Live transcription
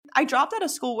I dropped out of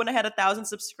school when I had 1,000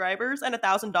 subscribers and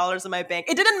 $1,000 in my bank.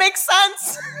 It didn't make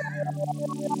sense.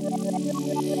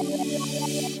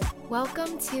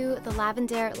 Welcome to The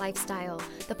Lavender Lifestyle,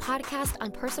 the podcast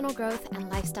on personal growth and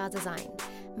lifestyle design.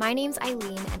 My name's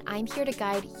Eileen, and I'm here to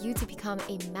guide you to become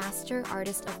a master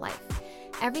artist of life.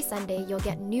 Every Sunday, you'll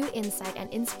get new insight and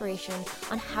inspiration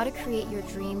on how to create your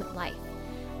dream life.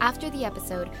 After the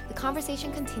episode, the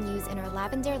conversation continues in our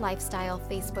Lavender Lifestyle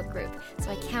Facebook group,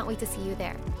 so I can't wait to see you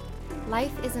there.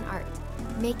 Life is an art.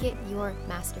 Make it your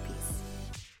masterpiece.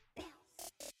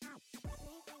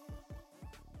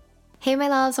 Hey my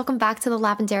loves, welcome back to the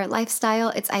Lavender Lifestyle.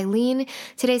 It's Eileen.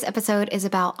 Today's episode is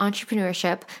about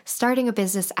entrepreneurship, starting a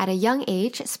business at a young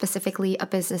age, specifically a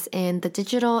business in the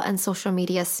digital and social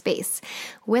media space.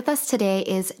 With us today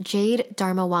is Jade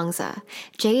Darmawangsa.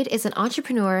 Jade is an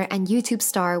entrepreneur and YouTube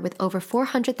star with over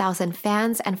 400,000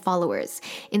 fans and followers.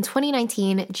 In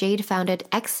 2019, Jade founded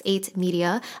X8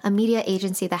 Media, a media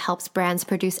agency that helps brands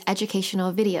produce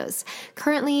educational videos.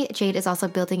 Currently, Jade is also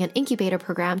building an incubator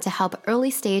program to help early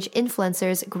stage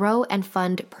influencers grow and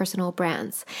fund personal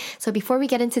brands. So before we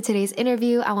get into today's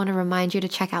interview, I want to remind you to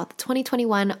check out the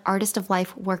 2021 Artist of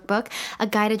Life Workbook, a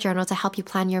guided journal to help you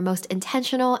plan your most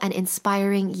intentional and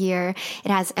inspiring year.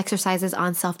 It has exercises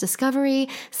on self-discovery,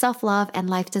 self-love, and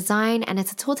life design, and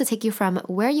it's a tool to take you from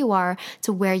where you are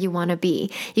to where you want to be.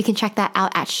 You can check that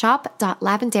out at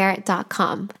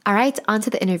shop.lavender.com. All right, on to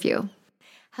the interview.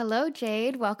 Hello,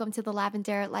 Jade. Welcome to the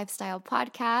Lavender Lifestyle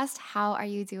Podcast. How are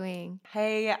you doing?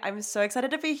 Hey, I'm so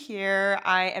excited to be here.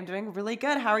 I am doing really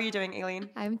good. How are you doing, Aileen?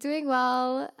 I'm doing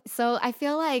well. So I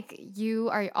feel like you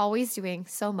are always doing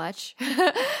so much.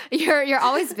 You're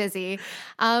always busy.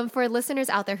 For listeners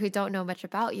out there who don't know much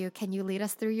about you, can you lead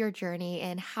us through your journey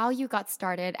and how you got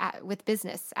started with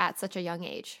business at such a young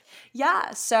age?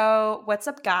 Yeah. So what's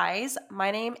up, guys? My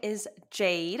name is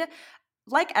Jade.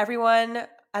 Like everyone,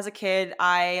 as a kid,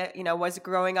 I, was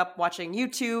growing up watching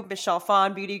YouTube, Michelle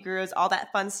Phan, beauty gurus, all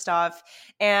that fun stuff.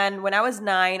 And when I was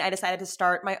 9, I decided to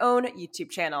start my own YouTube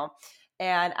channel.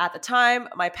 And at the time,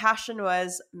 my passion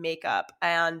was makeup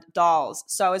and dolls.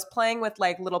 So I was playing with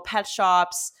like little pet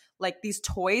shops, like these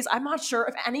toys. I'm not sure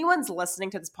if anyone's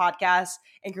listening to this podcast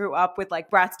and grew up with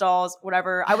like Bratz dolls,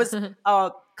 whatever. I was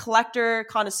a collector,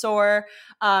 connoisseur,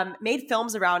 made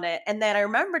films around it. And then I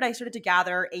remembered I started to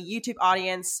gather a YouTube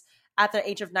audience at the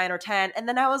age of 9 or 10. And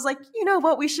then I was like, you know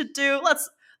what we should do? Let's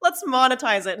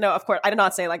monetize it. No, of course, I did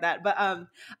not say it like that. But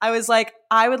I was like,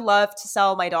 I would love to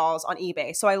sell my dolls on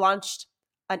eBay. So I launched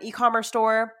an e-commerce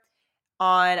store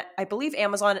on, I believe,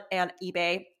 Amazon and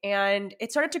eBay. And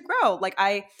it started to grow. Like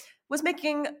I was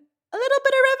making a little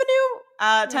bit of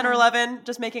revenue, 10 or 11,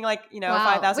 just making like,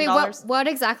 Wow. $5,000. Wait, what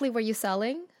exactly were you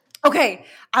selling? Okay.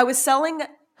 I was selling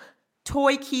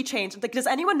toy keychains. Like, does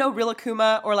anyone know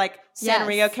Rilakkuma or like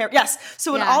Sanrio? Yes.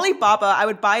 So in Alibaba, I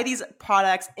would buy these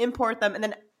products, import them, and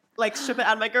then like ship it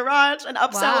out of my garage and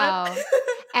upsell it.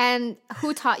 And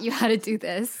who taught you how to do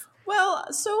this?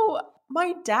 Well, so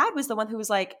my dad was the one who was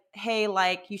like, hey,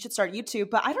 like you should start YouTube.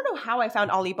 But I don't know how I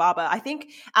found Alibaba. I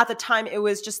think at the time it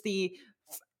was just the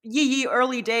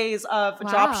early days of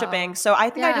drop shipping. So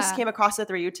I think I just came across it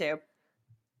through YouTube.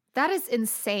 That is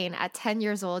insane. At 10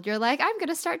 years old, you're like, I'm going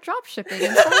to start drop shipping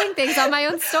and selling things on my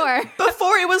own store.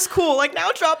 Before it was cool. Like now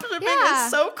drop shipping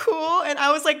is so cool. And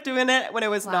I was like doing it when it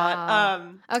was not.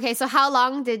 Okay. So how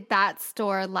long did that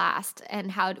store last?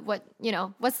 And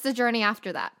what's the journey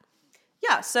after that?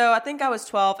 Yeah. So I think I was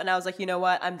 12 and I was like, you know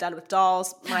what? I'm done with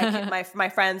dolls. My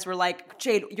friends were like,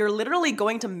 Jade, you're literally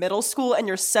going to middle school and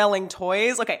you're selling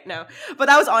toys. Okay. No, but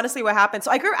that was honestly what happened.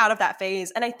 So I grew out of that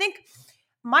phase. And I think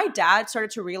my dad started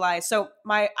to realize, so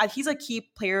he's a key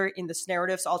player in this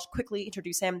narrative, so I'll quickly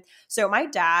introduce him. So my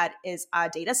dad is a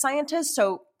data scientist,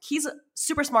 so he's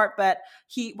super smart, but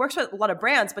he works with a lot of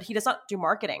brands, but he does not do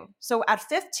marketing. So at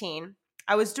 15,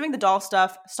 I was doing the doll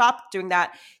stuff, stopped doing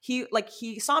that. He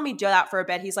saw me do that for a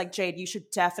bit. He's like, Jade, you should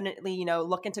definitely,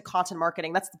 look into content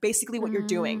marketing. That's basically what you're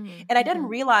doing. And I didn't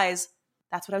realize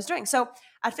that's what I was doing. So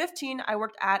at 15, I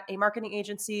worked at a marketing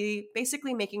agency,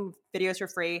 basically making videos for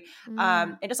free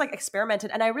and just like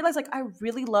experimented. And I realized like I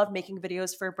really love making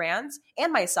videos for brands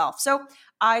and myself. So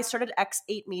I started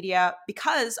X8 Media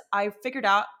because I figured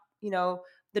out,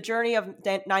 the journey of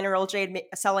 9-year-old Jade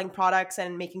selling products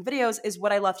and making videos is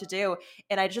what I love to do.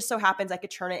 And I just so happens I could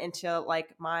turn it into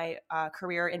like my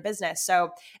career in business.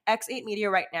 So X8 Media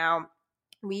right now,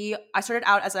 I started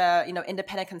out as a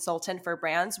independent consultant for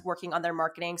brands working on their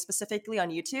marketing specifically on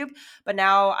YouTube, but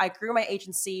now I grew my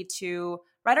agency to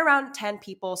right around 10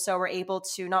 people. So we're able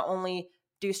to not only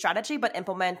do strategy, but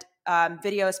implement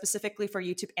videos specifically for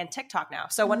YouTube and TikTok now.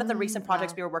 So one of the recent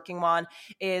projects we were working on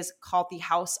is called the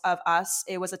House of Us.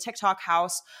 It was a TikTok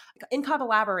house in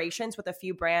collaborations with a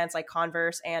few brands like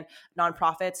Converse and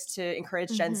nonprofits to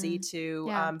encourage Gen Z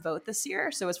to vote this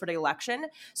year. So it was for the election.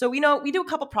 So we do a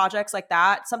couple projects like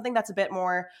that, something that's a bit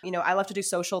more, I love to do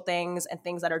social things and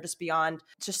things that are just beyond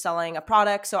just selling a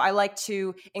product. So I like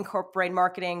to incorporate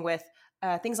marketing with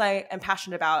things I am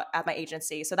passionate about at my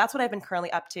agency. So that's what I've been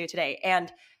currently up to today.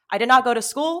 And I did not go to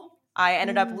school. I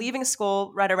ended up leaving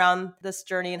school right around this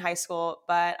journey in high school.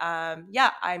 But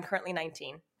I'm currently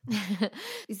 19.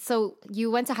 So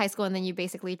you went to high school and then you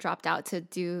basically dropped out to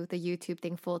do the YouTube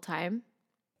thing full time?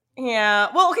 Yeah.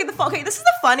 Well, okay, this is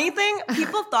the funny thing.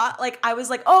 People thought I was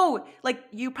like, oh,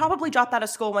 you probably dropped out of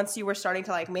school once you were starting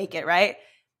to make it, right?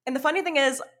 And the funny thing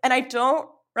is, and I don't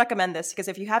recommend this because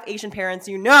if you have Asian parents,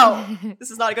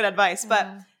 this is not good advice, but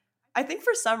I think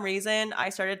for some reason I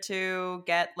started to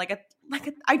get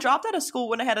I dropped out of school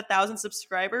when I had 1,000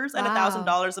 subscribers and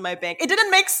 $1,000 in my bank. It didn't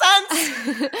make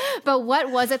sense. But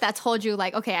what was it that told you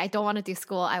okay, I don't want to do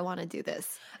school. I want to do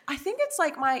this? I think it's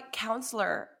my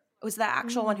counselor was the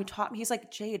actual one who taught me. He's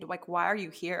like, Jade, why are you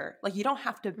here? You don't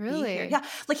have to be here. Yeah.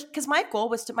 Because my goal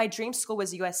was my dream school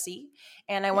was USC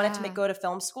and I wanted to go to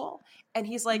film school. And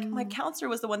he's like, my counselor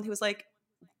was the one who was like,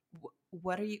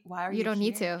 why are you You don't here?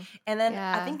 Need to. And then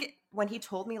I think when he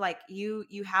told me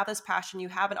you have this passion, you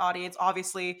have an audience,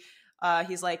 obviously,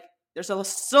 he's like, there's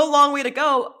still a long way to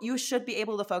go. You should be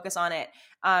able to focus on it.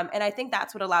 And I think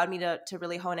that's what allowed me to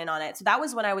really hone in on it. So that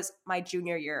was when I was my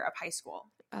junior year of high school.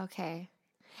 Okay.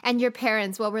 And your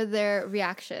parents, what were their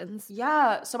reactions?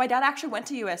 Yeah. So my dad actually went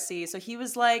to USC. So he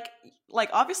was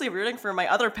obviously rooting for my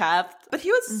other path, but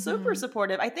he was super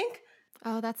supportive. I think.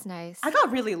 Oh, that's nice. I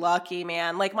got really lucky,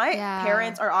 man. My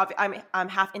parents are I'm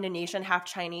half Indonesian, half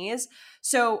Chinese.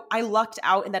 So I lucked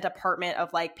out in that department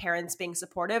of parents being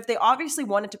supportive. They obviously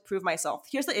wanted to prove myself.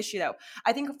 Here's the issue though.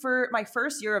 I think for my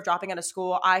first year of dropping out of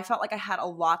school, I felt like I had a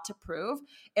lot to prove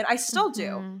and I still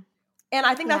do. And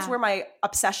I think that's where my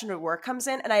obsession with work comes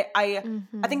in. And I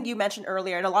think you mentioned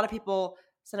earlier, and a lot of people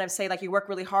sometimes say you work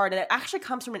really hard. And it actually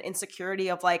comes from an insecurity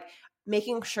of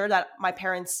making sure that my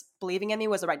parents believing in me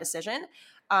was the right decision.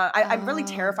 I'm really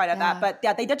terrified of that. But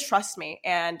yeah, they did trust me.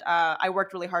 And I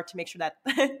worked really hard to make sure that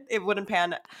it wouldn't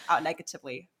pan out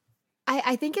negatively.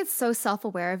 I think it's so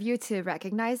self-aware of you to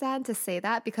recognize that and to say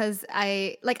that because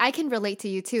I can relate to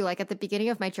you too. At the beginning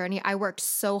of my journey, I worked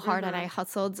so hard and I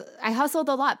hustled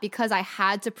a lot because I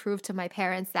had to prove to my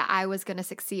parents that I was going to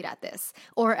succeed at this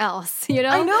or else,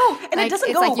 I know. And it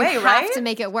doesn't go away, you right? have to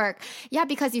make it work. Yeah,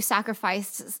 because you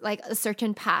sacrificed a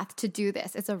certain path to do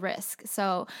this. It's a risk.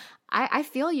 So I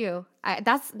feel you.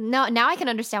 Now I can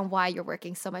understand why you're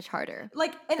working so much harder.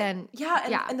 And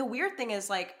the weird thing is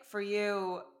for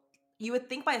you would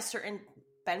think by a certain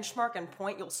benchmark and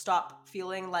point, you'll stop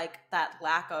feeling that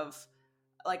lack of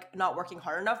not working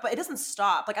hard enough, but it doesn't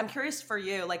stop. I'm curious for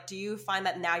you, do you find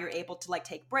that now you're able to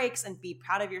take breaks and be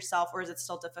proud of yourself, or is it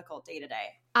still difficult day to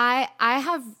day? I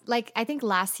have I think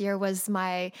last year was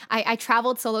I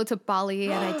traveled solo to Bali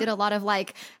and I did a lot of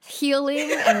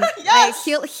healing and yes!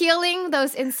 healing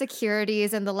those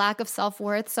insecurities and the lack of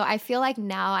self-worth. So I feel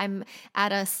now I'm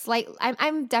at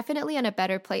I'm definitely in a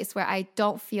better place where I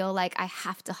don't feel I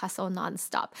have to hustle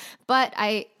nonstop. But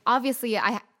I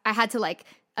had to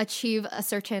achieve a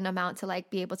certain amount to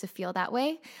be able to feel that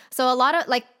way. So a lot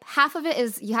of half of it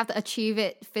is you have to achieve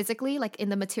it physically in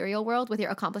the material world with your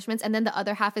accomplishments, and then the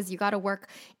other half is you got to work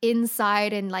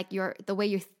inside and the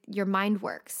way your mind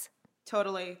works.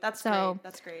 Totally. That's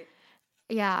great.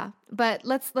 Yeah, but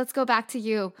let's go back to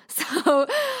you. So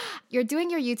you're doing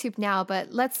your YouTube now,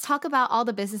 but let's talk about all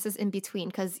the businesses in between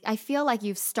because I feel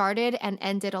you've started and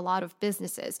ended a lot of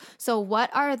businesses. So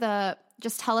what are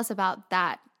just tell us about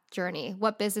that journey.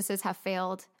 What businesses have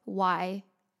failed? Why?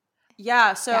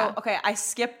 Yeah. So, okay, I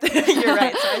skipped. You're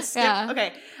right. So I skipped.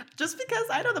 Okay. Just because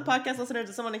I know the podcast listeners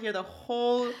just want to hear the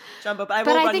whole jumbo, but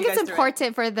I think it's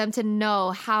important for them to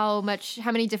know how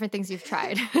many different things you've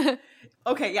tried.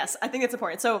 Okay. Yes. I think it's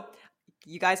important. So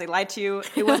you guys, I lied to you.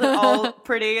 It wasn't all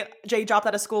pretty. Jade dropped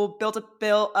out of school, built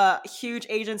a huge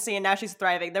agency, and now she's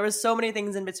thriving. There was so many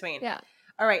things in between. Yeah.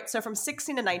 All right. So from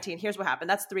 16 to 19, here's what happened.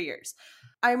 That's 3 years.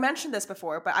 I mentioned this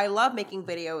before, but I love making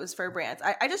videos for brands.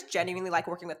 I just genuinely like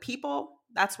working with people.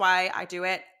 That's why I do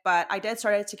it. But I did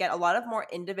started to get a lot of more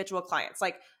individual clients,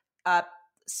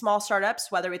 small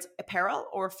startups, whether it's apparel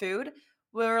or food,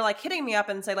 were hitting me up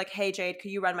and say hey, Jade, could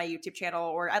you run my YouTube channel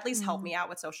or at least help me out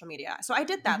with social media? So I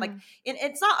did that.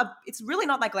 It's really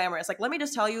not that glamorous. Let me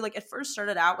just tell you, it first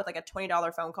started out with a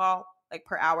 $20 phone call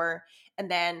per hour. And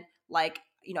then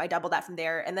I doubled that from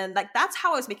there. And then like, that's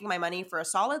how I was making my money for a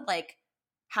solid like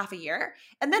half a year.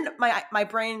 And then my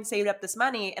brain saved up this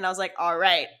money and I was like, all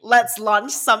right, let's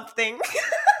launch something.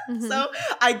 So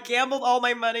I gambled all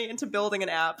my money into building an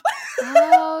app.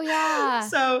 Oh yeah.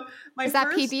 So is that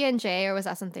PB&J or was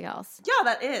that something else? Yeah,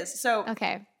 that is. So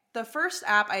okay. The first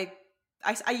app I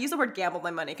use the word gambled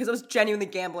my money because it was genuinely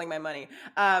gambling my money.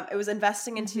 It was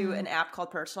investing into an app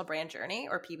called Personal Brand Journey,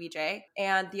 or PBJ.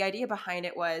 And the idea behind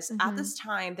it was at this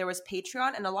time, there was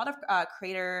Patreon and a lot of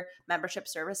creator membership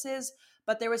services,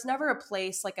 but there was never a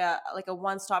place like a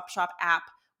one-stop shop app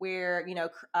where,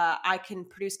 I can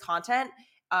produce content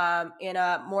in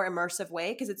a more immersive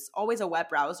way, because it's always a web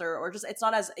browser or just it's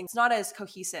not as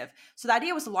cohesive. So the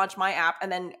idea was to launch my app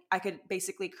and then I could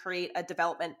basically create a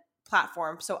development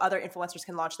platform so other influencers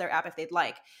can launch their app if they'd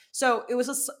like. So it was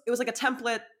like a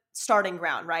template starting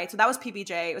ground, right? So that was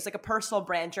PBJ. It was like a personal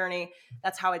brand journey.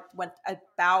 That's how it went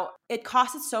about. It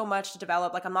costed so much to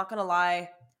develop. Like, I'm not gonna lie.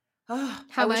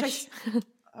 How much?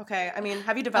 Okay. I mean,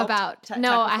 have you developed tech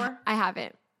No, before? I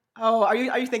haven't. Oh, are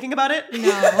you thinking about it?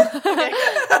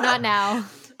 No, not now.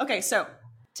 Okay, so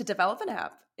to develop an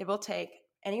app, it will take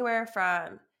anywhere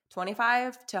from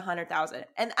 25 to 100,000.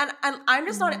 And I'm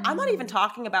just I'm not even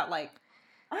talking about like,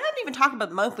 I haven't even talked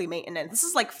about monthly maintenance. This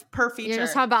is like per feature. You're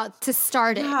just talking about to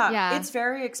start it. Yeah. It's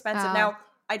very expensive. Now,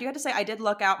 I do have to say, I did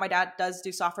look out. My dad does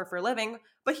do software for a living,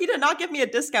 but he did not give me a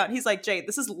discount. He's like, Jade,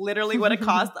 this is literally what it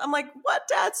costs. I'm like, what,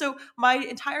 Dad? So my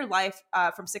entire life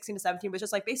from 16 to 17 was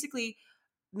just like basically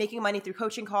making money through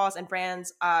coaching calls and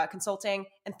brands consulting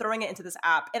and throwing it into this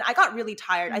app. And I got really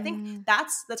tired. I think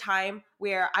that's the time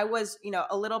where I was,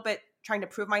 a little bit trying to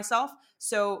prove myself.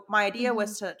 So my idea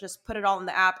was to just put it all in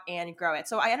the app and grow it.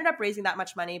 So I ended up raising that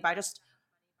much money by just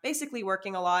basically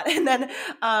working a lot. And then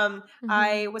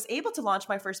I was able to launch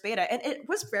my first beta, and it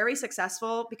was very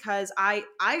successful because I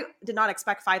did not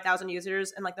expect 5,000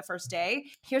 users in like the first day.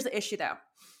 Here's the issue though.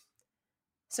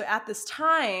 So at this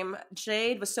time,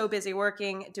 Jade was so busy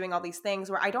working, doing all these things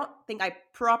where I don't think I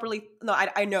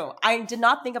did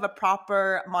not think of a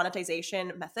proper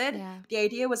monetization method. Yeah. The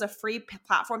idea was a free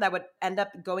platform that would end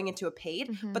up going into a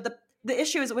paid. But the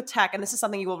issue is with tech, and this is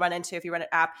something you will run into if you run an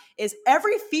app, is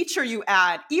every feature you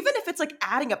add, even if it's like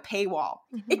adding a paywall,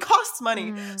 it costs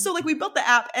money. So like we built the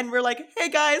app and we're like, hey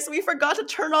guys, we forgot to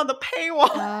turn on the paywall.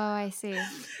 Oh, I see.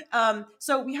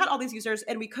 So we had all these users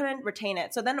and we couldn't retain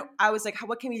it. So then I was like,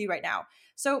 what can we do right now?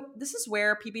 So this is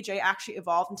where PBJ actually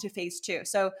evolved into phase 2.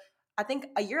 So I think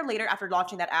a year later after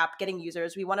launching that app, getting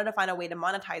users, we wanted to find a way to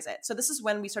monetize it. So this is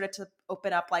when we started to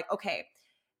open up like, okay,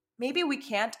 maybe we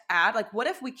can't add, like what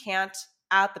if we can't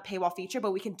add the paywall feature,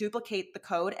 but we can duplicate the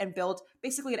code and build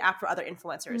basically an app for other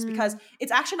influencers, because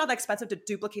it's actually not that expensive to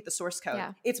duplicate the source code.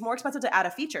 Yeah. It's more expensive to add a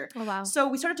feature. Oh, wow. So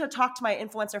we started to talk to my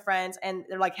influencer friends and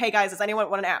they're like, hey guys, does anyone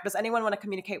want an app? Does anyone want to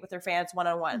communicate with their fans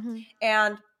one-on-one?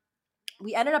 And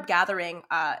we ended up gathering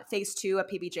phase 2 of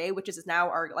PBJ, which is now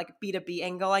our like B2B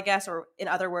angle, I guess, or in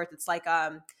other words, it's like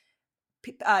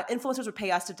influencers would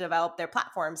pay us to develop their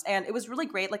platforms. And it was really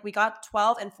great. Like we got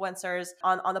 12 influencers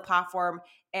on the platform,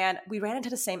 and we ran into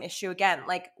the same issue again.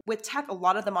 Like with tech, a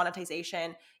lot of the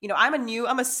monetization, I'm a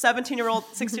 17-year-old,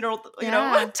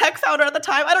 16-year-old, tech founder at the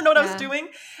time. I don't know what I was doing.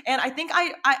 And I think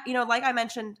I like I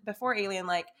mentioned before, Alien,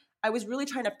 like I was really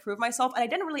trying to prove myself and I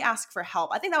didn't really ask for help.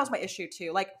 I think that was my issue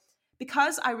too. Like,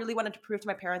 because I really wanted to prove to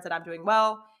my parents that I'm doing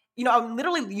well, I'm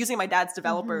literally using my dad's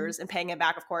developers and paying it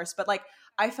back, of course. But like,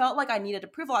 I felt like I needed to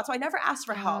prove a lot. So I never asked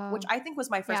for help, which I think was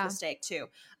my first mistake too.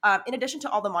 In addition to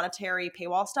all the monetary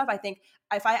paywall stuff, I think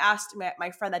if I asked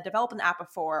my friend that developed an app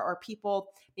before, or people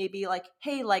maybe like,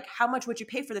 hey, like how much would you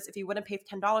pay for this if you wouldn't pay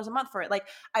 $10 a month for it? Like,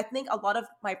 I think a lot of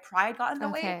my pride got in the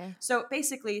way. So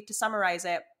basically, to summarize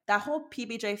it, that whole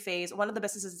PBJ phase, one of the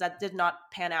businesses that did not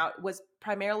pan out was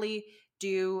primarily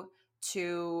due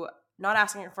to not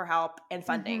asking for help and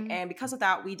funding. And because of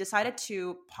that, we decided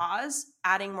to pause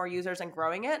adding more users and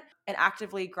growing it and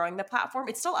actively growing the platform.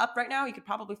 It's still up right now. You could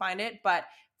probably find it, but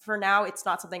for now, it's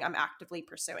not something I'm actively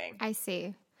pursuing. I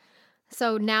see.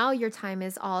 So now your time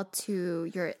is all to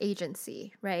your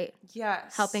agency, right?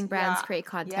 Yes. Helping brands create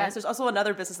content. Yes. There's also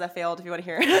another business that failed, if you want to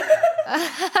hear.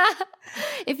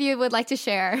 If you would like to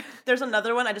share. There's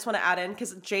another one I just want to add in,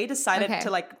 because Jay decided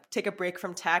to like take a break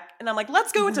from tech, and I'm like,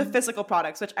 let's go into physical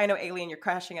products, which I know, Alien, you're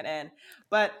crashing it in.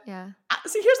 But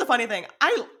see, here's the funny thing.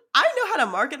 I know how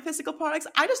to market physical products.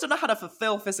 I just don't know how to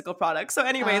fulfill physical products. So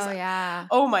anyways,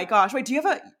 oh my gosh. Wait, do you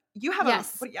have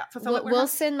fulfillment warehouse?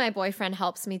 Wilson, my boyfriend,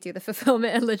 helps me do the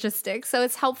fulfillment and logistics. So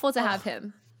it's helpful to have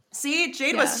him. See,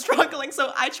 Jade was struggling,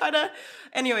 so I try to.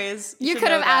 Anyways, you could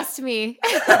have asked me.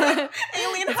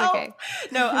 Alien help. Okay.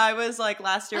 No, I was like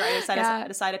last year. I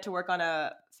decided to work on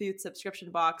a food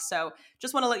subscription box. So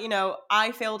just want to let you know,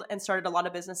 I failed and started a lot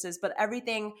of businesses, but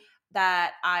everything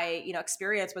that I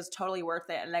experienced was totally worth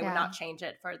it, and I would not change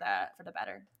it for the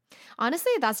better.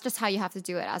 Honestly, that's just how you have to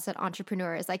do it as an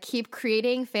entrepreneur. Is like keep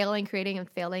creating, failing,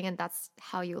 and that's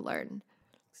how you learn.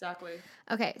 Exactly.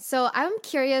 Okay, so I'm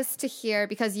curious to hear,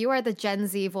 because you are the Gen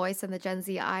Z voice and the Gen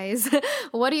Z eyes.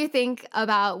 What do you think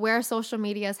about where social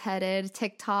media is headed,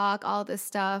 TikTok, all this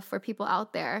stuff for people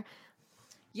out there?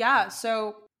 Yeah,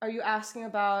 so are you asking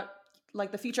about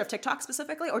like the future of TikTok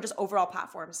specifically, or just overall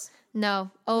platforms? No,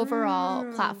 overall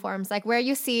platforms. Like where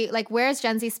you see, like where's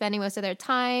Gen Z spending most of their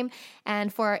time,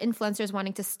 and for influencers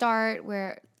wanting to start,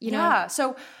 where, you know. Yeah,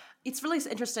 so it's really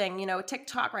interesting.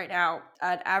 TikTok right now,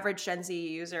 an average Gen Z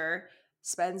user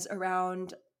spends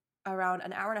around an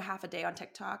hour and a half a day on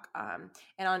TikTok,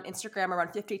 and on Instagram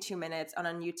around 52 minutes, and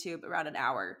on YouTube around an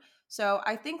hour. So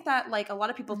I think that like a lot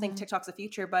of people think TikTok's the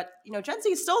future, but Gen Z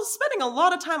is still spending a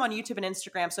lot of time on YouTube and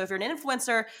Instagram. So if you're an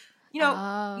influencer,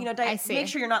 make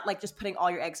sure you're not like just putting all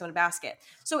your eggs in a basket.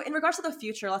 So in regards to the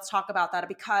future, let's talk about that,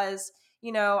 because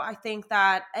I think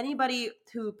that anybody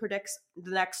who predicts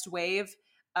the next wave,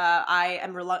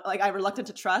 I'm reluctant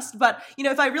to trust. But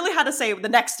if I really had to say the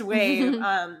next wave,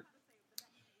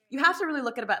 you have to really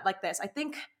look at it like this. I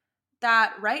think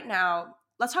that right now,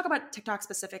 let's talk about TikTok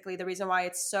specifically. The reason why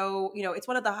it's so,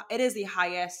 it is the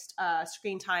highest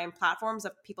screen time platforms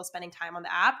of people spending time on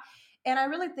the app. And I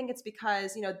really think it's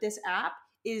because, this app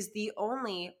is the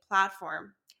only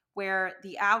platform where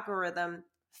the algorithm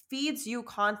feeds you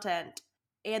content,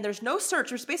 and there's no search.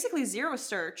 There's basically zero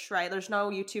search, right? There's no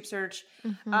YouTube search.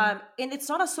 And it's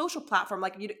not a social platform.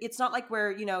 Like it's not like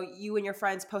where, you and your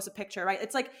friends post a picture, right?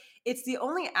 It's like, it's the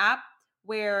only app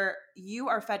where you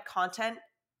are fed content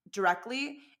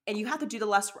directly, and you have to do the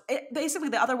less work. Basically,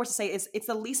 the other word to say is it's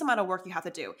the least amount of work you have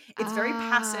to do. It's very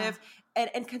passive,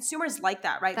 and consumers like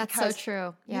that, right? That's because so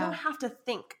true. Yeah. You don't have to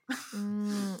think.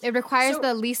 It requires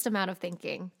the least amount of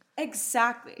thinking.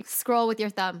 Exactly. Scroll with your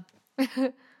thumb.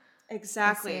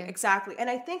 Exactly. And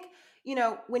I think,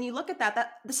 when you look at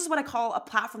that this is what I call a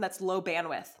platform that's low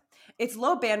bandwidth. It's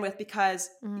low bandwidth because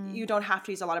you don't have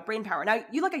to use a lot of brain power. Now,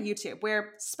 you look at YouTube,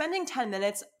 where spending 10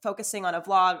 minutes focusing on a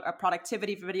vlog, a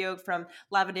productivity video from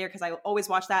Lavender, because I always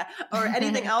watch that, or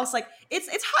anything else, like it's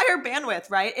higher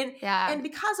bandwidth, right? And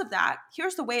because of that,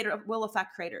 here's the way it will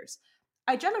affect creators.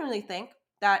 I genuinely think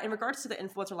that in regards to the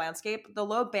influencer landscape, the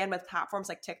low bandwidth platforms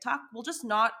like TikTok will just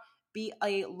not be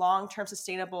a long-term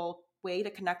sustainable way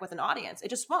to connect with an audience. It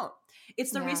just won't.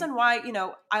 It's the reason why,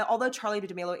 although Charlie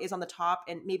D'Amelio is on the top,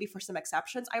 and maybe for some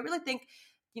exceptions, I really think,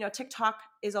 TikTok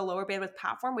is a lower bandwidth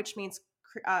platform, which means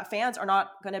fans are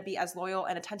not going to be as loyal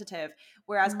and attentive.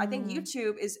 Whereas I think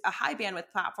YouTube is a high bandwidth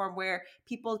platform where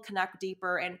people connect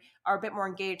deeper and are a bit more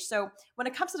engaged. So when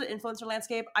it comes to the influencer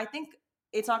landscape, I think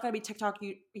it's not going to be TikTok,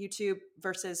 YouTube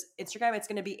versus Instagram. It's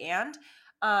going to be and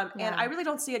I really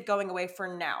don't see it going away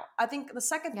for now. I think the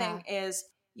second thing is,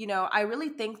 I really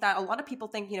think that a lot of people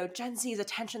think, Gen Z's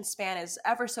attention span is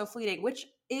ever so fleeting, which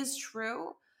is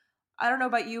true. I don't know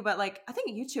about you, but like, I think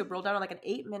YouTube rolled out on like an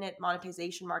 8-minute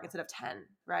monetization mark instead of 10,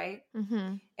 right?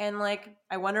 And like,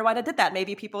 I wonder why they did that.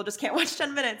 Maybe people just can't watch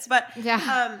 10 minutes, but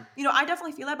I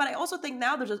definitely feel that. But I also think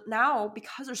now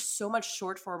because there's so much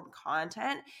short form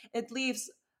content, it leaves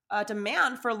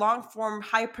demand for long form,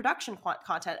 high production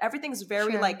content. Everything's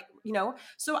very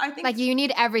so I think like you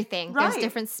need everything. Right. There's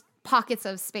different pockets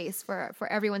of space for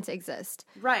everyone to exist.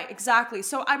 Right, exactly.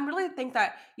 So I really think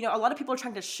that, a lot of people are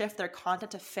trying to shift their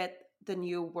content to fit the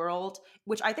new world,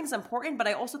 which I think is important, but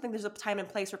I also think there's a time and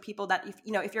place for people that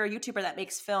if you're a YouTuber that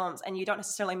makes films and you don't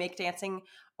necessarily make dancing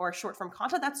or short form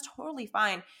content, that's totally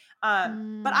fine.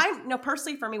 But I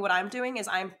personally, for me, what I'm doing is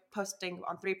I'm posting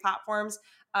on 3 platforms.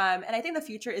 And I think the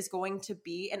future is going to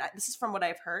be, and this is from what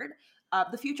I've heard,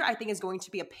 the future I think is going to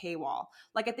be a paywall.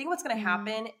 Like I think what's going to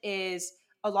happen is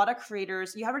a lot of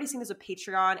creators, you have already seen this with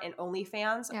Patreon and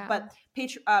OnlyFans, but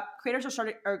creators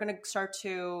are going to start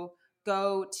to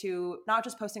go to not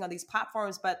just posting on these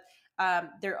platforms, but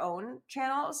their own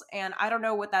channels. And I don't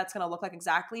know what that's going to look like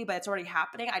exactly, but it's already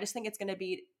happening. I just think it's going to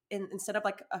be instead of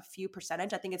like a few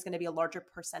percentage, I think it's going to be a larger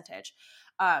percentage.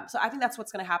 So I think that's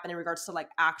what's going to happen in regards to like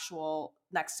actual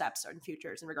next steps and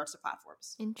futures in regards to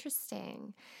platforms.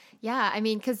 Interesting. Yeah. I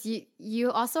mean, because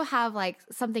you also have like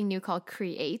something new called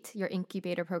Create, your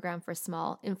incubator program for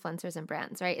small influencers and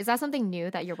brands, right? Is that something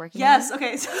new that you're working on? Yes.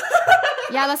 Okay.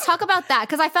 Yeah, let's talk about that,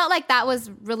 because I felt like that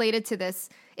was related to this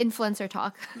influencer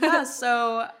talk. Yeah.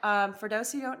 So for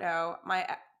those who don't know,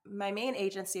 my main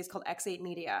agency is called X8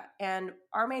 Media, and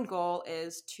our main goal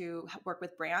is to work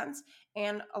with brands.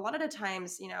 And a lot of the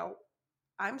times,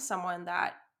 I'm someone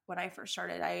that when I first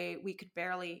started, we could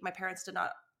barely, my parents did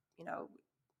not, you know,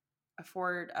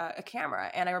 afford a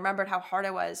camera, and I remembered how hard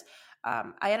it was.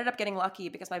 I ended up getting lucky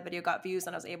because my video got views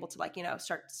and I was able to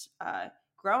start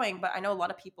growing, but I know a lot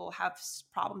of people have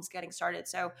problems getting started.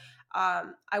 So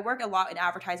I work a lot in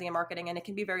advertising and marketing, and it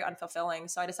can be very unfulfilling.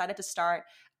 So I decided to start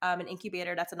an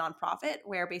incubator that's a nonprofit,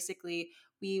 where basically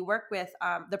we work with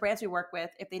the brands we work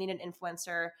with. If they need an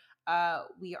influencer,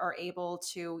 we are able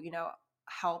to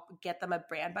help get them a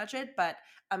brand budget, but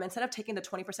instead of taking the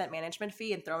 20% management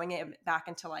fee and throwing it back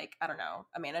into a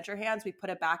manager hands, we put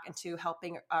it back into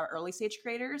helping our early stage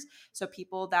creators. So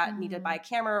people that need to buy a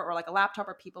camera or a laptop,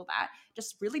 or people that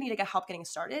just really need to get help getting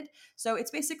started. So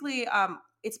it's basically a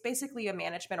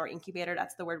management or incubator.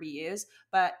 That's the word we use.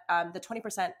 But the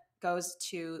 20% goes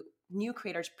to new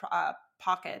creators'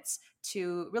 pockets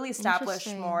to really establish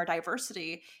more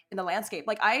diversity in the landscape.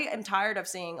 I am tired of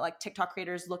seeing TikTok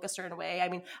creators look a certain way. I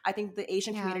mean, I think the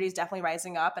Asian community is definitely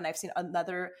rising up, and I've seen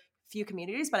another few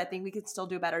communities, but I think we could still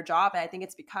do a better job. And I think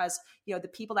it's because, the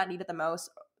people that need it the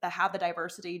most, that have the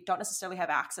diversity, don't necessarily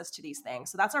have access to these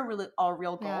things. So that's our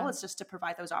real goal, is just to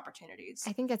provide those opportunities.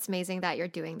 I think it's amazing that you're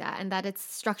doing that, and that it's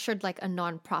structured like a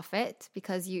nonprofit,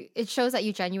 because it shows that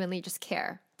you genuinely just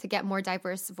care to get more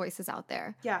diverse voices out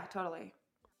there. Yeah, totally.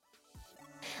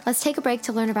 Let's take a break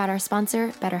to learn about our sponsor,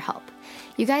 BetterHelp.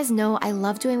 You guys know I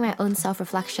love doing my own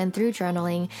self-reflection through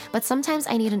journaling, but sometimes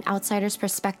I need an outsider's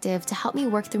perspective to help me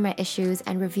work through my issues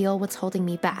and reveal what's holding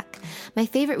me back. My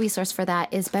favorite resource for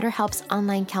that is BetterHelp's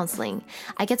online counseling.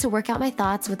 I get to work out my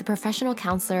thoughts with a professional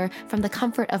counselor from the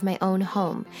comfort of my own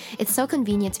home. It's so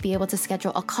convenient to be able to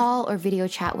schedule a call or video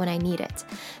chat when I need it.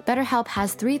 BetterHelp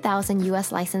has 3,000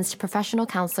 US licensed professional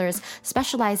counselors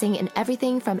specializing in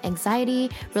everything from anxiety,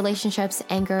 relationships,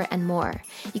 anger, and more.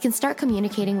 You can start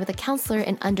communicating with a counselor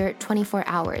in under 24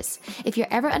 hours. If you're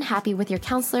ever unhappy with your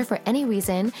counselor for any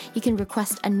reason, you can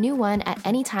request a new one at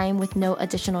any time with no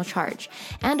additional charge.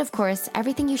 And of course,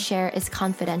 everything you share is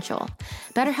confidential.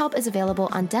 BetterHelp is available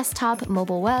on desktop,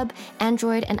 mobile web,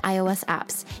 Android, and iOS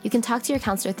apps. You can talk to your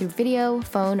counselor through video,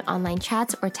 phone, online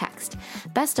chats, or text.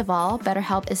 Best of all,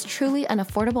 BetterHelp is truly an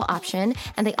affordable option,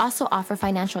 and they also offer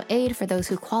financial aid for those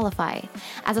who qualify.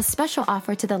 As a special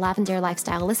offer to the Lavender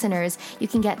Lifestyle listeners, you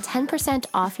can get 10%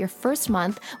 off your first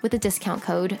month with the discount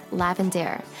code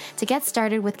LAVENDER. To get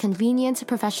started with convenient,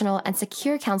 professional, and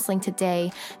secure counseling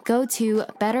today, go to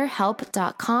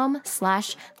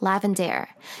betterhelp.com/lavender.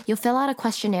 You'll fill out a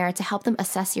questionnaire to help them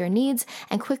assess your needs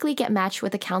and quickly get matched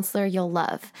with a counselor you'll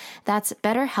love. That's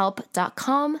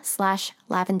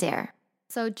betterhelp.com/lavender.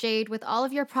 So Jade, with all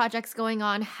of your projects going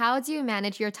on, how do you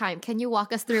manage your time? Can you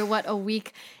walk us through what a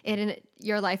week in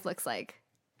your life looks like?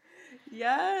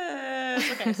 Yes.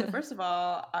 Okay. So first of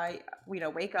all, I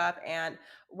wake up, and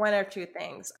one or two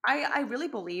things. I really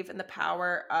believe in the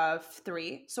power of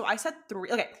three. So I set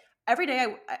three. Okay.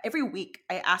 Every week,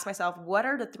 I ask myself, what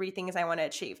are the three things I want to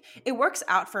achieve? It works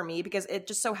out for me because it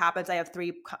just so happens I have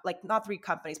not three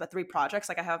companies, but three projects.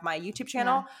 I have my YouTube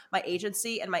channel, my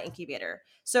agency, and my incubator.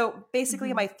 So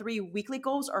basically, my 3 weekly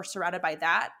goals are surrounded by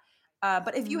that.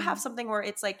 But if you have something where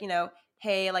it's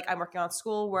hey, I'm working on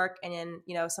schoolwork and then,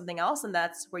 something else, and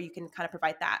that's where you can kind of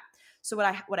provide that. So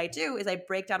what I do is I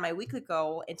break down my weekly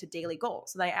goal into daily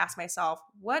goals. And then I ask myself,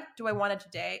 what do I want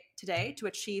today to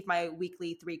achieve my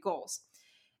weekly 3 goals?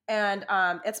 And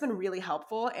it's been really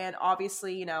helpful. And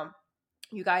obviously,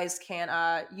 you guys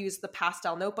can use the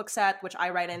pastel notebook set, which I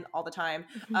write in all the time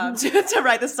to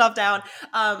write this stuff down.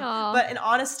 But in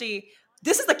honesty,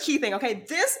 this is the key thing, okay?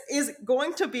 This is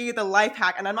going to be the life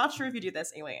hack, and I'm not sure if you do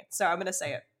this, Elaine, so I'm going to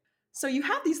say it. So you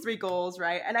have these 3 goals,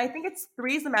 right? And I think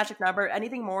 3 is the magic number.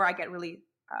 Anything more, I get really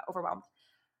overwhelmed.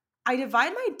 I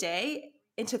divide my day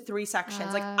into 3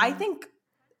 sections. I think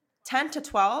 10 to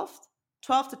 12,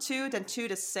 12 to 2, then 2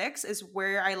 to 6 is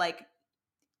where I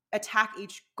attack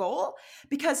each goal,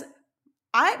 because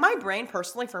my brain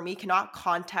personally, for me, cannot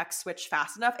context switch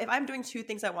fast enough. If I'm doing 2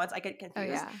 things at once, I get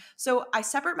confused. So I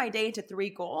separate my day into 3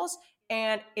 goals,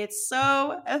 and it's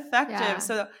so effective.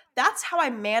 So that's how I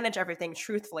manage everything,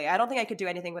 truthfully. I don't think I could do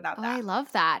anything without that. I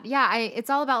love that. Yeah, it's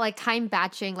all about time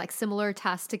batching, similar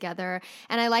tasks together.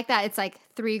 And I like that it's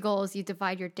 3 goals, you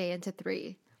divide your day into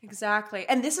 3. Exactly.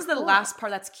 And this is the last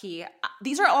part that's key.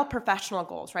 These are all professional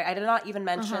goals, right? I did not even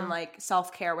mention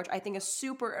self-care, which I think is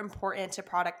super important to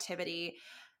productivity.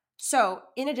 So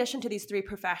in addition to these 3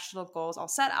 professional goals, I'll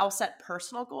set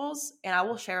personal goals, and I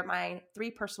will share my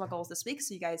 3 personal goals this week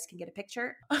so you guys can get a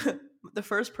picture. the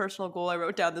first personal goal I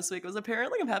wrote down this week was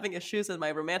apparently I'm having issues in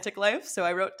my romantic life. So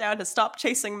I wrote down to stop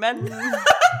chasing men.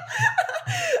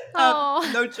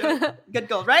 No joke. Good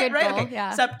goal, right? Good right? goal, Okay.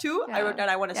 yeah. Step 2, I Yeah. wrote down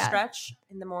I want to Yeah. stretch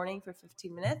in the morning for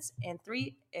 15 minutes. And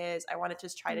 3 is I want to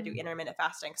just try to do intermittent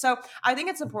fasting. So I think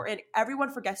it's important.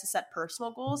 Everyone forgets to set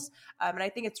personal goals. And I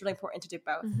think it's really important to do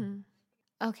both.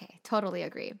 Okay, totally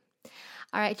agree.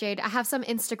 All right, Jade, I have some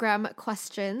Instagram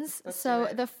questions. Let's do So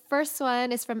it. the first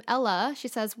one is from Ella. She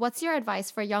says, what's your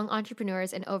advice for young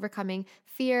entrepreneurs in overcoming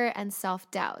fear and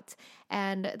self-doubt?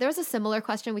 And there's a similar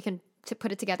question. We can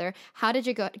put it together. How did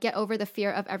you get over the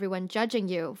fear of everyone judging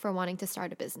you for wanting to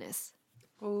start a business?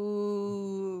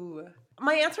 Ooh.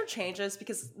 My answer changes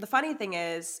because the funny thing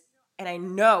is, and I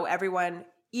know everyone,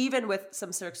 even with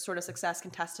some sort of success,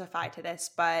 can testify to this,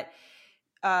 but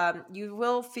you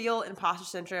will feel imposter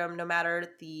syndrome no matter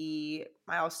the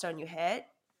milestone you hit,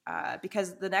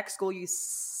 because the next goal you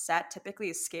set typically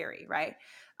is scary, right?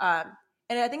 And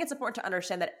I think it's important to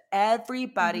understand that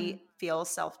everybody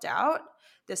feels self-doubt.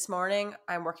 This morning,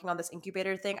 I'm working on this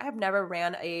incubator thing. I've never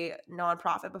ran a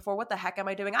nonprofit before. What the heck am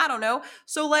I doing? I don't know.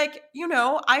 So like,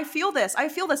 I feel this.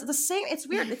 It's the same. It's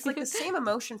weird. It's like the same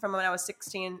emotion from when I was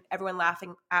 16, everyone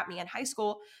laughing at me in high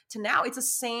school, to now. It's the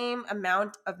same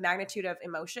amount of magnitude of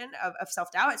emotion, of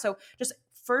self-doubt. So just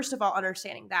first of all,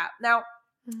 understanding that. Now,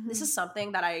 this is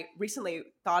something that I recently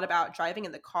thought about driving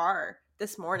in the car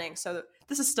this morning. So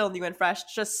this is still new and fresh,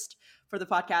 just for the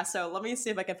podcast. So let me see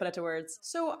if I can put it to words.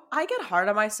 So I get hard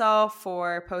on myself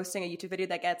for posting a YouTube video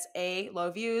that gets A, low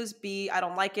views, B, I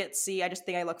don't like it, C, I just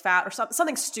think I look fat, or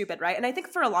something stupid, right? And I think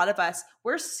for a lot of us,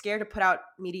 we're scared to put out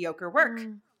mediocre work.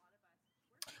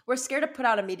 We're scared to put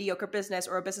out a mediocre business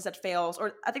or a business that fails.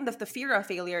 Or I think the fear of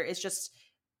failure is just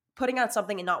putting out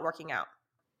something and not working out.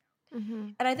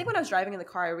 And I think when I was driving in the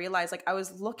car, I realized I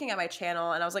was looking at my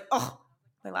channel and I was like, oh,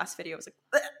 my last video was like,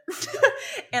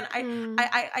 and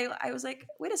I was like,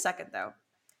 wait a second though.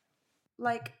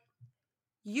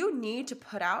 You need to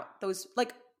put out those,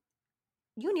 bad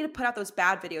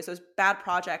videos, those bad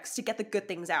projects to get the good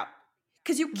things out.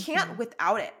 Because you can't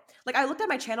without it. I looked at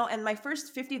my channel and my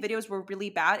first 50 videos were really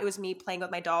bad. It was me playing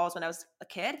with my dolls when I was a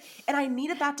kid. And I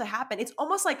needed that to happen. It's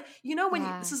almost like,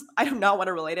 I do not want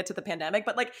to relate it to the pandemic,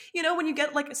 but when you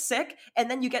get sick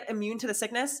and then you get immune to the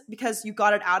sickness because you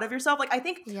got it out of yourself. I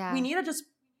think we need to just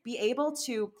be able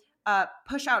to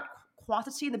push out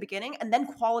quantity in the beginning, and then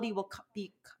quality will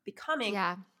be coming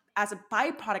as a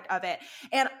byproduct of it.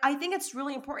 And I think it's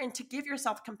really important to give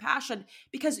yourself compassion,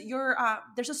 because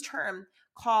there's this term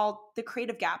called the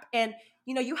creative gap. And,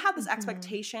 you have this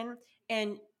expectation,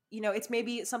 and, it's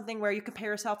maybe something where you compare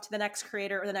yourself to the next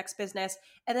creator or the next business,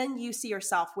 and then you see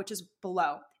yourself, which is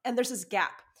below. And there's this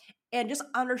gap. And just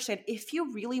understand, if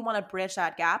you really want to bridge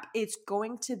that gap, it's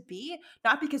going to be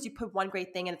not because you put one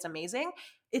great thing and it's amazing.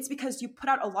 It's because you put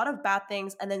out a lot of bad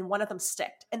things and then one of them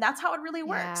sticked. And that's how it really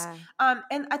works.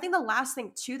 And I think the last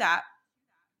thing to that,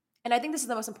 and I think this is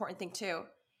the most important thing too,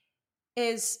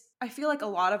 is I feel like a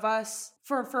lot of us,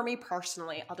 for me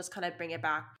personally, I'll just kind of bring it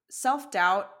back.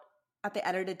 Self-doubt at the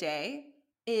end of the day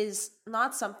is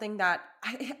not something that,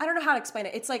 I don't know how to explain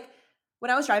it. It's like, when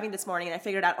I was driving this morning and I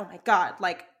figured out, oh my God,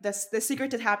 the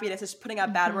secret to happiness is putting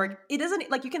out bad work. It doesn't,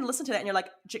 you can listen to that and you're like,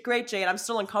 great, Jade, I'm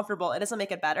still uncomfortable. It doesn't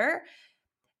make it better.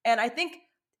 And I think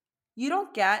you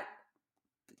don't get,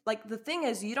 the thing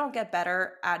is, you don't get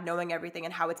better at knowing everything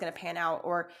and how it's going to pan out.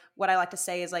 Or what I like to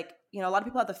say is a lot of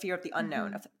people have the fear of the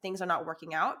unknown, if things are not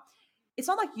working out. It's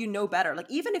not like you know better.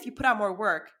 Even if you put out more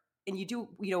work and you do,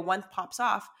 one pops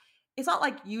off, it's not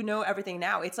like you know everything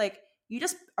now. It's you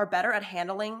just are better at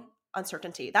handling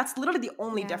uncertainty. That's literally the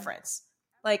only difference.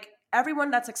 Everyone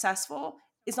that's successful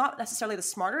is not necessarily the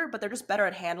smarter, but they're just better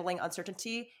at handling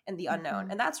uncertainty and the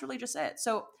unknown. And that's really just it.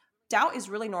 So doubt is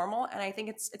really normal. And I think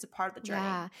it's a part of the journey.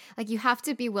 Yeah. You have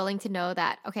to be willing to know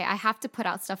that, okay, I have to put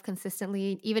out stuff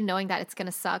consistently, even knowing that it's going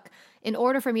to suck, in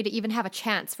order for me to even have a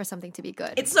chance for something to be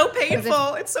good. It's so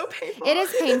painful. It's so painful. It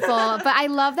is painful. But I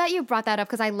love that you brought that up,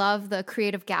 because I love the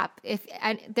creative gap.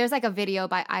 And there's a video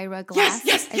by Ira Glass,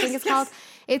 I think it's called.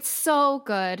 It's so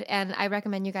good. And I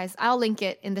recommend you guys, I'll link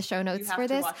it in the show notes for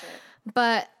this. Watch it.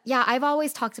 But yeah, I've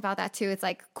always talked about that too. It's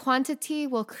quantity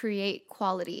will create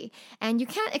quality, and you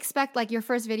can't expect your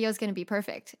first video is going to be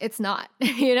perfect. It's not,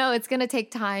 it's going to take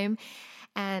time.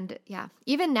 And yeah,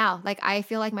 even now, I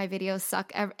feel like my videos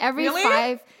suck. Every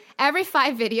really? every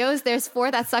 5 videos, there's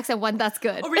 4 that sucks and 1 that's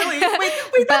good. Oh, really?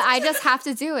 Wait, but I just have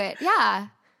to do it. Yeah.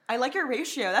 I like your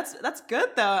ratio. That's good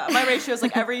though. My ratio is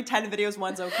every 10 videos,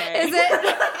 1's okay. Is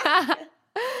it?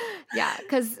 Yeah,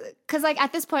 because like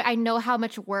at this point, I know how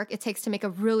much work it takes to make a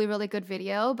really, really good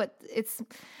video, but it's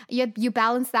you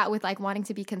balance that with like wanting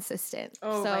to be consistent.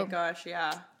 Oh So my gosh,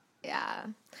 yeah. yeah.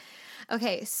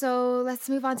 Okay, so let's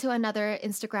move on to another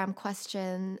Instagram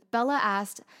question. Bella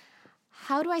asked,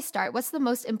 how do I start? What's the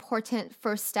most important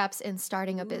first steps in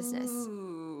starting a business?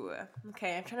 Ooh.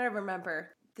 Okay, I'm trying to remember.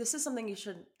 This is something you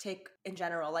should take in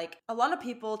general. Like a lot of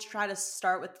people try to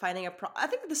start with finding I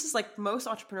think this is like most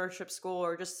entrepreneurship school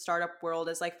or just startup world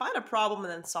is like find a problem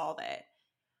and then solve it.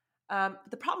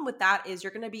 The problem with that is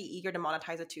you're going to be eager to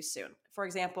monetize it too soon. For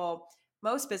example,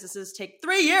 most businesses take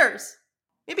 3 years,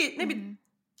 maybe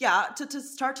yeah, to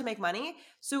start to make money.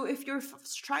 So if you're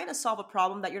trying to solve a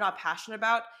problem that you're not passionate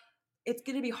about, it's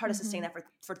going to be hard to sustain that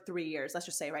for 3 years. Let's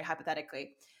just say, right,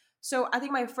 hypothetically. So I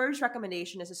think my first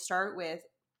recommendation is to start with,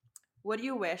 what do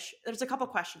you wish? There's a couple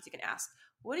questions you can ask.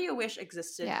 What do you wish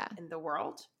existed in the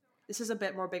world? This is a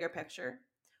bit more bigger picture.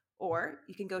 Or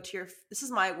you can go to this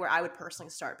is where I would personally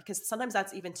start, because sometimes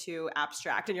that's even too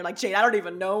abstract and you're like, Jade, I don't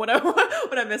even know what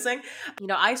I'm missing. You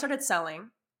know, I started selling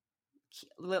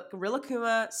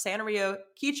Rilakkuma Sanrio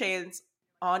keychains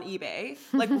on eBay.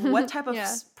 Like, what type of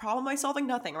problem am I solving?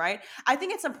 Nothing, right? I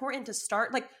think it's important to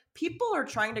start, like, people are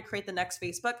trying to create the next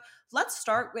Facebook. Let's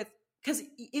start with, because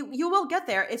you will get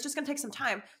there. It's just going to take some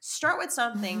time. Start with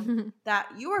something that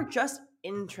you are just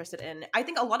interested in. I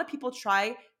think a lot of people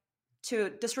try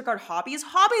to disregard hobbies.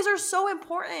 Hobbies are so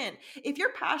important. If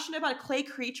you're passionate about clay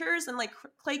creatures and like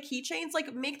clay keychains,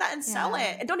 like make that and sell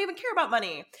it, and don't even care about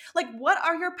money. Like, what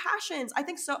are your passions? I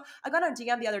think so. I got a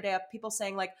DM the other day of people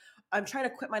saying like, I'm trying to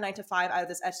quit my 9 to 5 out of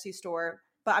this Etsy store,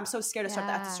 but I'm so scared to start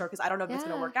the Etsy store because I don't know if it's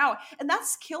going to work out. And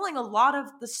that's killing a lot of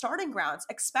the starting grounds,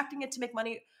 expecting it to make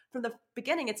money from the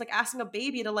beginning. It's like asking a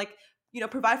baby to like, you know,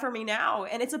 provide for me now.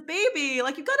 And it's a baby.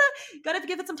 Like, you gotta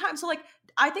give it some time. So like,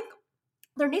 I think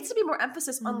there needs to be more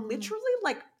emphasis on literally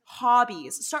like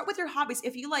hobbies. Start with your hobbies.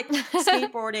 If you like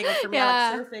skateboarding, or for me,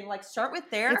 I like surfing, like start with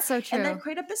there. It's so true. And then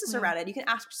create a business around it. You can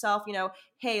ask yourself, you know,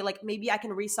 hey, like maybe I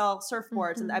can resell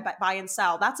surfboards and I buy and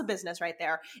sell. That's a business right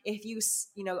there. If you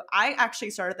know, I actually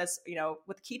started this, you know,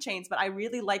 with keychains, but I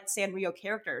really liked Sanrio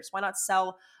characters. Why not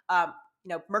sell, you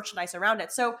know, merchandise around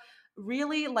it? So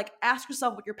really like ask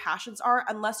yourself what your passions are,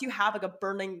 unless you have like a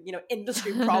burning, you know,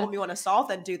 industry problem you want to solve,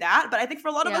 then do that. But I think for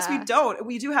a lot of us,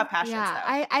 we do have passions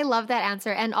though. I love that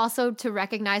answer. And also to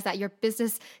recognize that your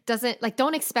business doesn't like,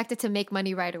 don't expect it to make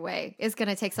money right away. It's going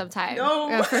to take some time.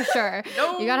 No, for sure.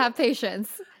 No, you gotta have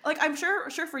patience. Like I'm sure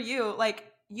for you, like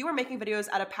you were making videos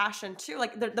out of passion too.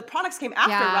 Like the products came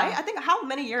after, right? I think how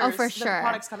many years for did the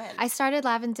products come in? I started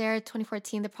Lavender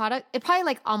 2014. The product, it probably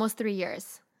like almost 3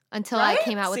 years until I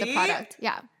came out with the product.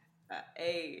 Yeah.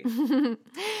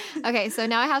 Okay, so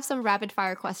now I have some rapid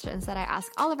fire questions that I ask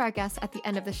all of our guests at the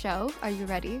end of the show. Are you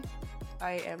ready?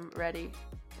 I am ready.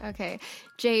 Okay.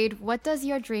 Jade, what does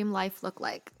your dream life look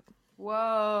like?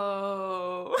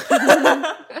 Whoa.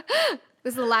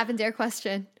 This is a lavender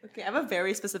question. Okay, I have a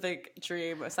very specific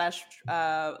dream /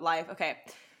 life. Okay.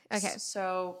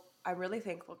 So I'm really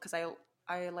thankful because I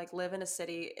like live in a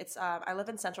city. It's I live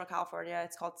in Central California.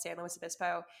 It's called San Luis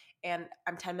Obispo, and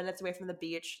I'm 10 minutes away from the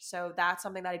beach. So that's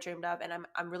something that I dreamed of, and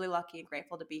I'm really lucky and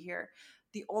grateful to be here.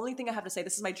 The only thing I have to say,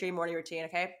 this is my dream morning routine.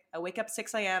 Okay, I wake up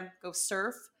 6 a.m., go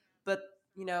surf, but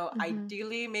you know,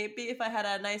 ideally, maybe if I had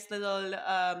a nice little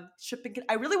shipping,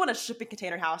 I really want a shipping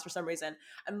container house for some reason.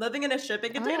 I'm living in a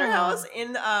shipping container house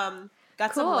in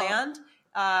got some land.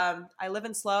 I live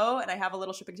in SLO, and I have a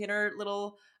little shipping container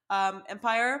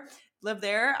empire. Live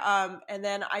there. And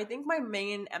then I think my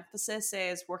main emphasis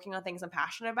is working on things I'm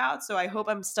passionate about. So I hope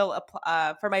I'm still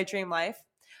for my dream life.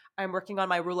 I'm working on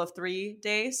my rule of 3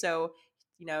 day. So,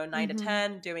 you know, 9 to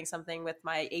 10, doing something with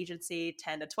my agency,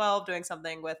 10 to 12, doing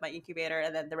something with my incubator,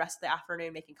 and then the rest of the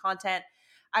afternoon making content.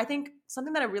 I think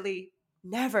something that I really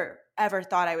never, ever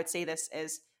thought I would say this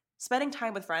is spending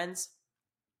time with friends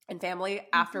and family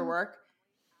after work,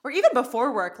 or even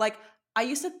before work. Like, I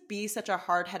used to be such a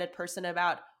hard-headed person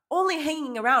about only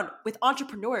hanging around with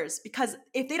entrepreneurs, because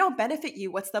if they don't benefit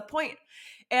you, what's the point?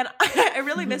 And I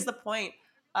really miss the point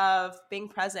of being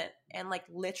present and like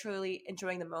literally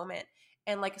enjoying the moment.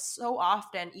 And like so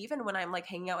often, even when I'm like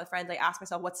hanging out with friends, I ask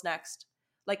myself, what's next?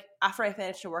 Like after I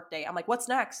finish a work day, I'm like, what's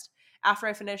next? After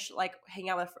I finish like hanging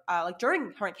out with, like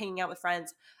during hanging out with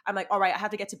friends, I'm like, all right, I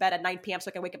have to get to bed at 9 p.m. so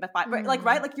I can wake up at 5. Right?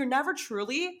 Like you're never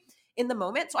truly in the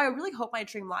moment. So I really hope my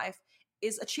dream life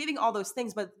is achieving all those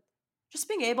things, but just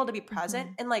being able to be present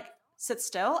and like sit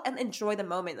still and enjoy the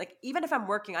moment. Like even if I'm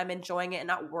working, I'm enjoying it and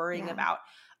not worrying about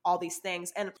all these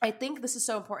things. And I think this is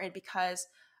so important because,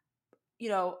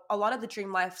 a lot of the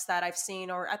dream lives that I've seen,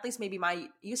 or at least maybe my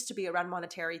used to be around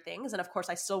monetary things. And of course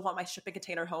I still want my shipping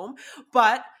container home,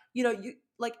 but you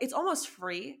like, it's almost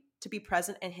free to be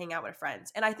present and hang out with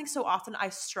friends. And I think so often I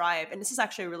strive, and this is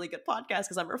actually a really good podcast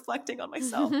because I'm reflecting on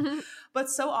myself, but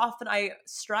so often I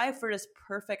strive for this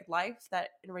perfect life that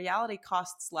in reality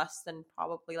costs less than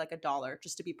probably like $1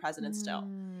 just to be present and still.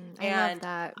 I love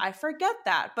that. I forget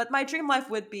that, but my dream life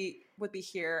would be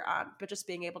here, but just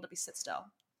being able to be sit still.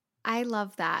 I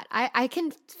love that. I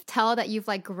can tell that you've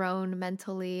like grown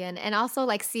mentally and also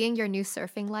like seeing your new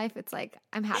surfing life. It's like,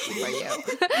 I'm happy for you.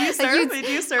 Do you surf?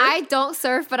 Do you surf? I don't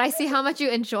surf, but I see how much you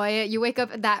enjoy it. You wake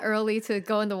up that early to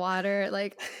go in the water.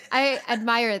 Like, I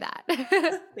admire that.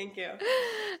 Thank you.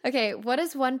 Okay. What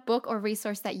is one book or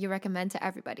resource that you recommend to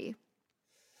everybody?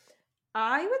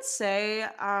 I would say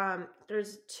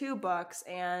there's 2 books,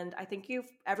 and I think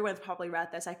everyone's probably read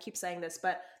this. I keep saying this,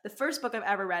 but the first book I've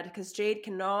ever read, because Jade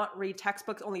cannot read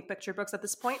textbooks, only picture books at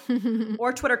this point,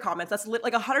 or Twitter comments. That's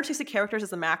like 160 characters is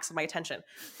the max of my attention.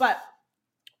 But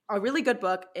a really good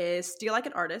book is Do You Like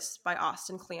an Artist by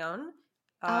Austin Kleon.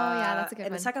 Yeah, that's a good one.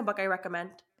 And the second book I recommend.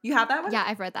 You have that one? Yeah,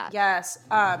 I've read that. Yes.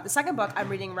 The second book I'm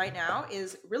reading right now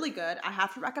is really good. I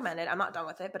have to recommend it. I'm not done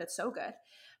with it, but it's so good.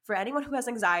 For anyone who has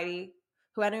anxiety,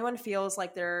 who anyone feels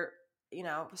like they're,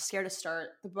 scared to start,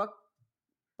 the book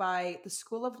by The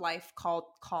School of Life called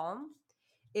Calm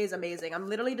is amazing. I'm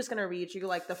literally just going to read you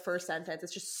like the first sentence.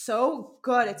 It's just so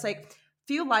good. It's like,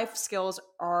 few life skills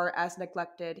are as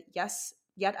neglected, yes,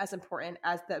 yet as important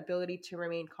as the ability to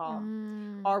remain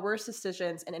calm. Our worst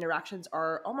decisions and interactions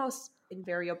are almost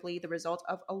invariably the result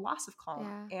of a loss of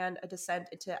calm and a descent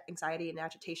into anxiety and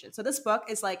agitation. So this book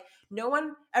is like,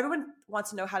 everyone wants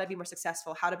to know how to be more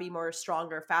successful, how to be more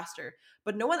stronger, faster,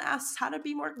 but no one asks how to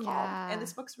be more calm. Yeah. And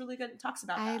this book's really good and talks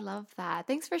about that. I love that.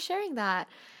 Thanks for sharing that.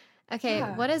 Okay,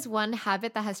 What is one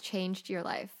habit that has changed your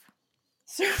life?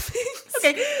 Surfing.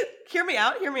 Okay, hear me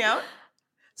out.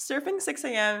 Surfing 6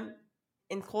 a.m.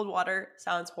 in cold water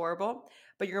sounds horrible,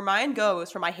 but your mind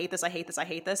goes from I hate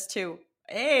this to,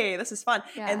 hey, this is fun.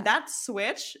 Yeah. And that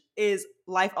switch is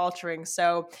life altering.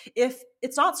 So if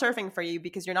it's not surfing for you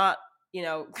because you're not,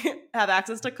 have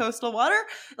access to coastal water,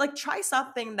 like try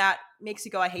something that makes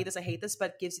you go, I hate this,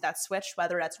 but gives you that switch,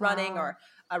 whether that's running or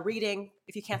reading,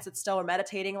 if you can't sit still, or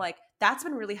meditating. Like that's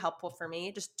been really helpful for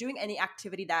me. Just doing any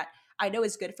activity that I know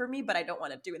is good for me, but I don't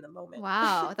want to do in the moment.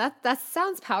 Wow. That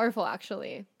sounds powerful,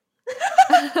 actually.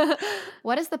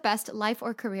 What is the best life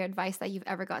or career advice that you've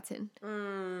ever gotten?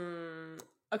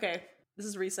 Okay, this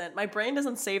is recent. My brain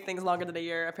doesn't save things longer than a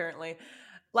year, apparently.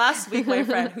 Last week, my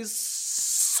friend, who's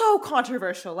so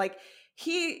controversial, like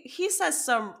he says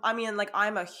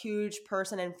I'm a huge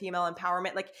person in female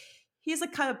empowerment. Like he's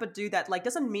like kind of a dude that like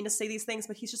doesn't mean to say these things,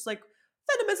 but he's just like,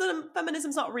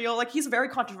 feminism's not real. Like he's very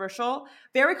controversial.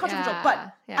 But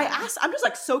I'm just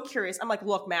like so curious. I'm like,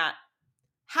 look, Matt,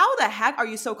 how the heck are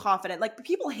you so confident? Like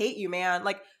people hate you, man.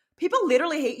 Like people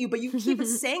literally hate you, but you keep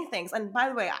saying things. And by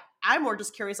the way, I'm more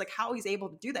just curious, like how he's able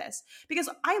to do this, because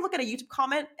I look at a YouTube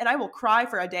comment and I will cry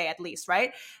for a day at least,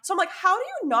 right? So I'm like, how do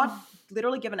you not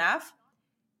literally give an F?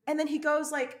 And then he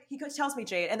tells me,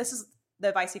 Jade, and this is the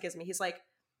advice he gives me. He's like,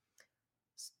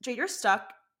 Jade, you're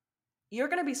stuck. You're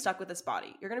going to be stuck with this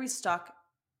body. You're going to be stuck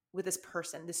with this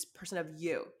person of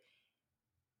you.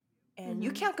 And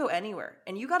you can't go anywhere,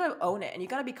 and you got to own it, and you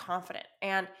got to be confident.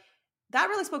 And that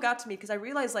really spoke out to me because I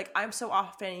realized like I'm so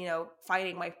often,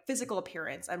 fighting my physical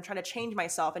appearance. I'm trying to change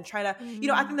myself and trying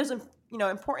to, I think there's,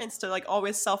 importance to like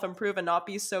always self-improve and not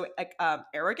be so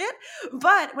arrogant.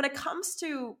 But when it comes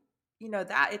to,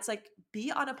 that, it's like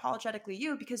be unapologetically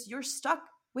you, because you're stuck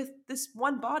with this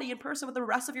one body and person with the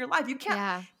rest of your life. You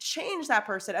can't change that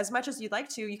person as much as you'd like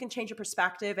to. You can change your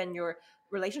perspective and your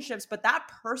relationships, but that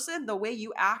person, the way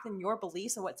you act and your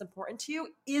beliefs and what's important to you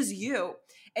is you,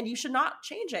 and you should not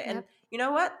change it. Yep. And you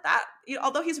know what? That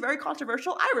although he's very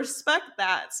controversial, I respect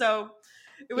that. So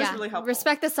it was really helpful.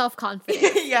 Respect the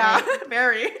self-confidence. Yeah, right?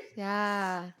 Very.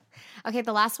 Yeah. Okay,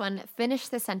 the last one. Finish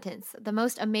the sentence. The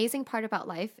most amazing part about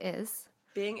life is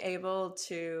being able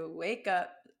to wake up,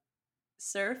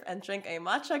 surf, and drink a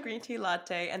matcha green tea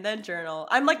latte, and then journal.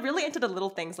 I'm like really into the little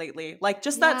things lately. Like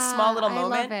just that small little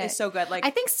moment is so good. Like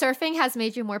I think surfing has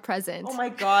made you more present. Oh my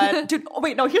God. Dude, oh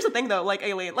wait, no, here's the thing though, like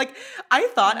Aileen, like I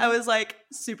thought I was like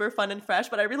super fun and fresh,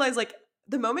 but I realized like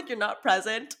the moment you're not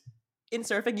present in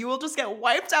surfing, you will just get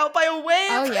wiped out by a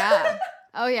wave. Oh yeah.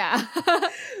 Oh yeah.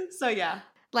 So yeah.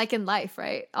 Like in life,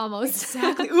 right? Almost.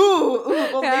 Exactly. Ooh.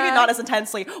 Well, maybe not as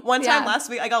intensely. One time Yeah. last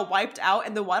week, I got wiped out,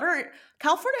 and the water.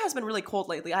 California has been really cold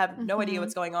lately. I have no idea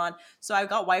what's going on. So I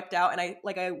got wiped out, and I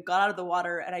got out of the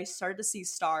water, and I started to see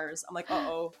stars. I'm like,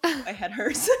 uh-oh, my head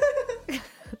hurts.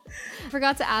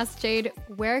 Forgot to ask, Jade,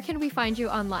 where can we find you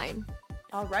online?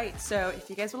 All right. So if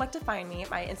you guys would like to find me,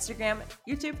 my Instagram,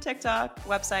 YouTube, TikTok,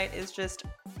 website is just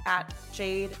at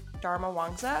Jade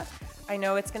Darmawangsa. I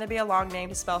know it's going to be a long name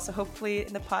to spell, so hopefully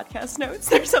in the podcast notes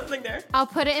there's something there. I'll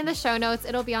put it in the show notes.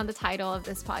 It'll be on the title of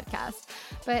this podcast.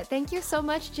 But thank you so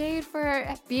much, Jade, for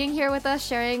being here with us,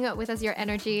 sharing with us your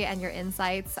energy and your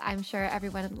insights. I'm sure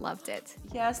everyone loved it.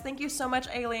 Yes, thank you so much,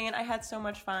 Aileen. I had so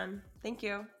much fun. Thank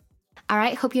you. All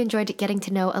right, hope you enjoyed getting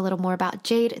to know a little more about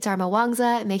Jade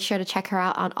Darmawangsa. Make sure to check her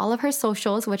out on all of her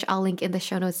socials, which I'll link in the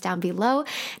show notes down below.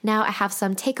 Now I have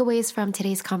some takeaways from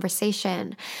today's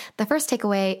conversation. The first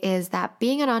takeaway is that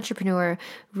being an entrepreneur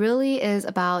really is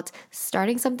about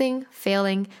starting something,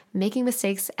 failing, making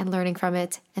mistakes, and learning from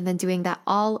it, and then doing that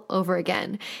all over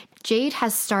again. Jade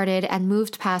has started and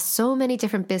moved past so many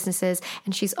different businesses,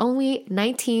 and she's only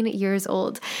 19 years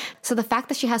old. So the fact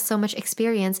that she has so much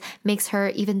experience makes her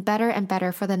even better and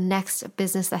better for the next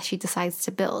business that she decides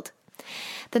to build.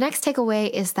 The next takeaway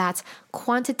is that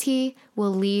quantity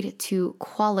will lead to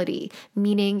quality,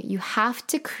 meaning you have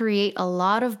to create a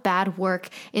lot of bad work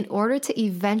in order to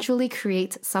eventually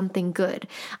create something good.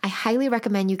 I highly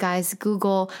recommend you guys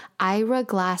Google Ira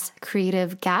Glass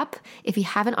Creative Gap. If you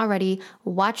haven't already,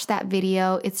 watch that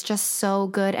video. It's just so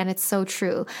good and it's so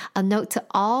true. A note to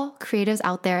all creatives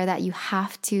out there that you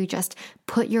have to just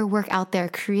put your work out there,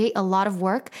 create a lot of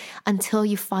work until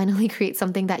you finally create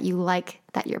something that you like,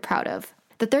 that you're proud of.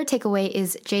 The third takeaway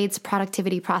is Jade's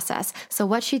productivity process. So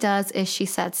what she does is she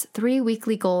sets 3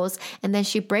 weekly goals, and then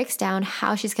she breaks down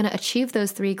how she's going to achieve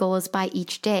those 3 goals by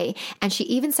each day. And she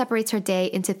even separates her day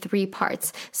into 3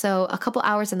 parts. So a couple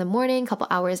hours in the morning, a couple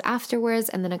hours afterwards,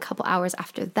 and then a couple hours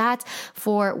after that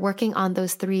for working on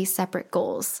those 3 separate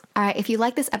goals. All right, if you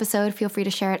like this episode, feel free to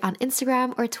share it on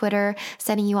Instagram or Twitter.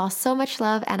 Sending you all so much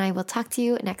love, and I will talk to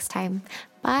you next time.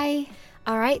 Bye.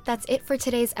 All right, that's it for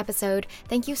today's episode.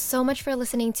 Thank you so much for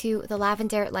listening to The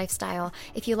Lavender Lifestyle.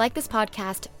 If you like this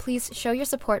podcast, please show your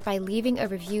support by leaving a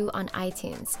review on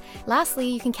iTunes. Lastly,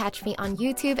 you can catch me on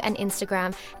YouTube and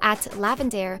Instagram at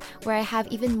Lavender, where I have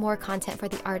even more content for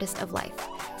the artist of life.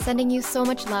 Sending you so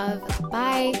much love.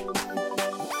 Bye.